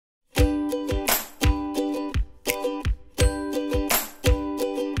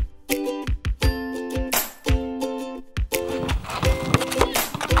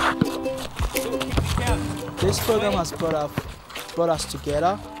program has brought us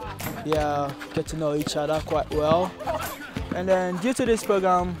together. Yeah, get to know each other quite well. And then due to this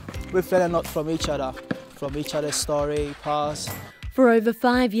program, we've learned a lot from each other's story, past. For over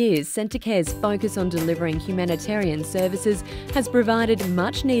 5 years, Centrecare's focus on delivering humanitarian services has provided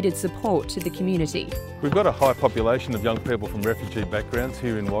much-needed support to the community. We've got a high population of young people from refugee backgrounds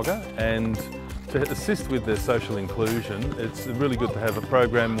here in Wagga, and to assist with their social inclusion, it's really good to have a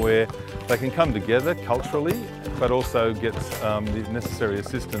program where they can come together culturally, but also get the necessary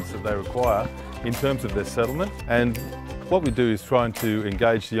assistance that they require in terms of their settlement. And what we do is trying to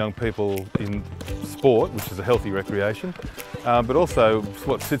engage the young people in sport, which is a healthy recreation, but also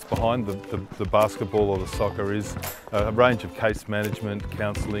what sits behind the basketball or the soccer is a range of case management,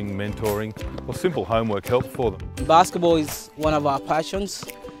 counselling, mentoring, or simple homework help for them. Basketball is one of our passions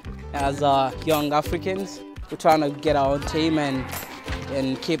as young Africans. We're trying to get our own team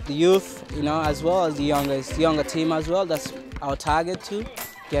and keep the youth, as well as the younger team as well. That's our target too,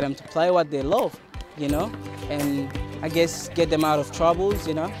 get them to play what they love, and I guess get them out of troubles,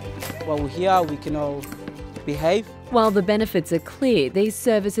 While we're here, we can all behave. While the benefits are clear, these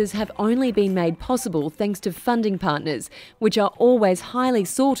services have only been made possible thanks to funding partners, which are always highly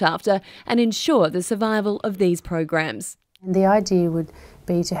sought after and ensure the survival of these programs. And the idea would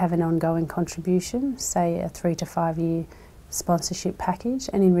be to have an ongoing contribution, say a 3 to 5 year sponsorship package,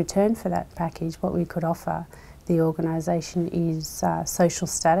 and in return for that package what we could offer the organisation is social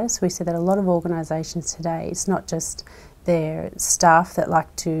status. We see that a lot of organisations today, it's not just their staff that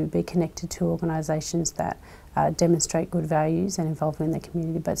like to be connected to organisations that demonstrate good values and involvement in the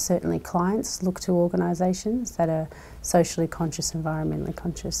community, but certainly clients look to organisations that are socially conscious, environmentally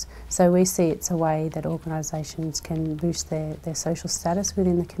conscious. So we see it's a way that organisations can boost their social status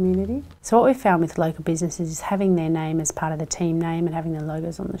within the community. So what we found with local businesses is having their name as part of the team name and having their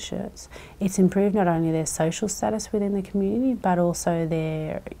logos on the shirts. It's improved not only their social status within the community, but also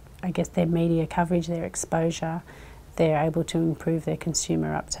their media coverage, their exposure. They're able to improve their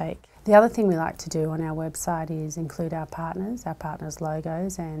consumer uptake. The other thing we like to do on our website is include our partners'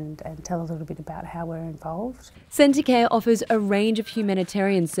 logos and tell a little bit about how we're involved. Centrecare offers a range of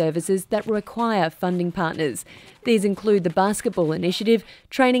humanitarian services that require funding partners. These include the Basketball Initiative,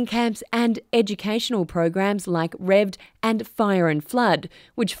 training camps and educational programs like REVD and Fire and Flood,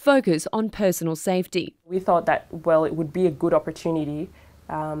 which focus on personal safety. We thought that, it would be a good opportunity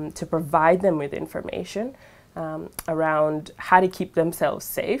to provide them with information around how to keep themselves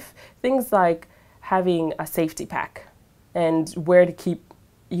safe. Things like having a safety pack and where to keep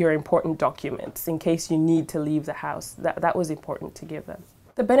your important documents in case you need to leave the house. That was important to give them.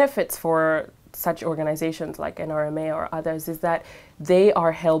 The benefits for such organizations like NRMA or others is that they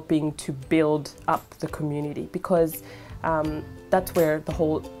are helping to build up the community, because that's where the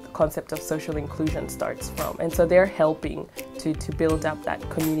whole concept of social inclusion starts from. And so they're helping to build up that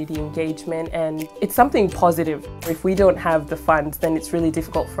community engagement, and it's something positive. If we don't have the funds, then it's really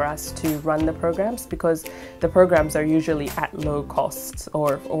difficult for us to run the programs, because the programs are usually at low costs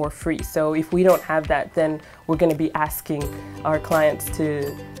or free. So if we don't have that, then we're going to be asking our clients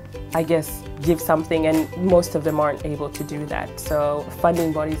to, give something, and most of them aren't able to do that. So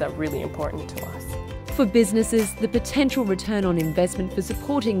funding bodies are really important to us. For businesses, the potential return on investment for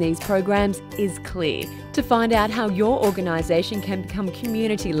supporting these programs is clear. To find out how your organisation can become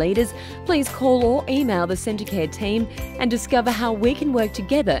community leaders, please call or email the Centrecare team and discover how we can work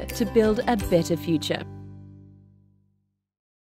together to build a better future.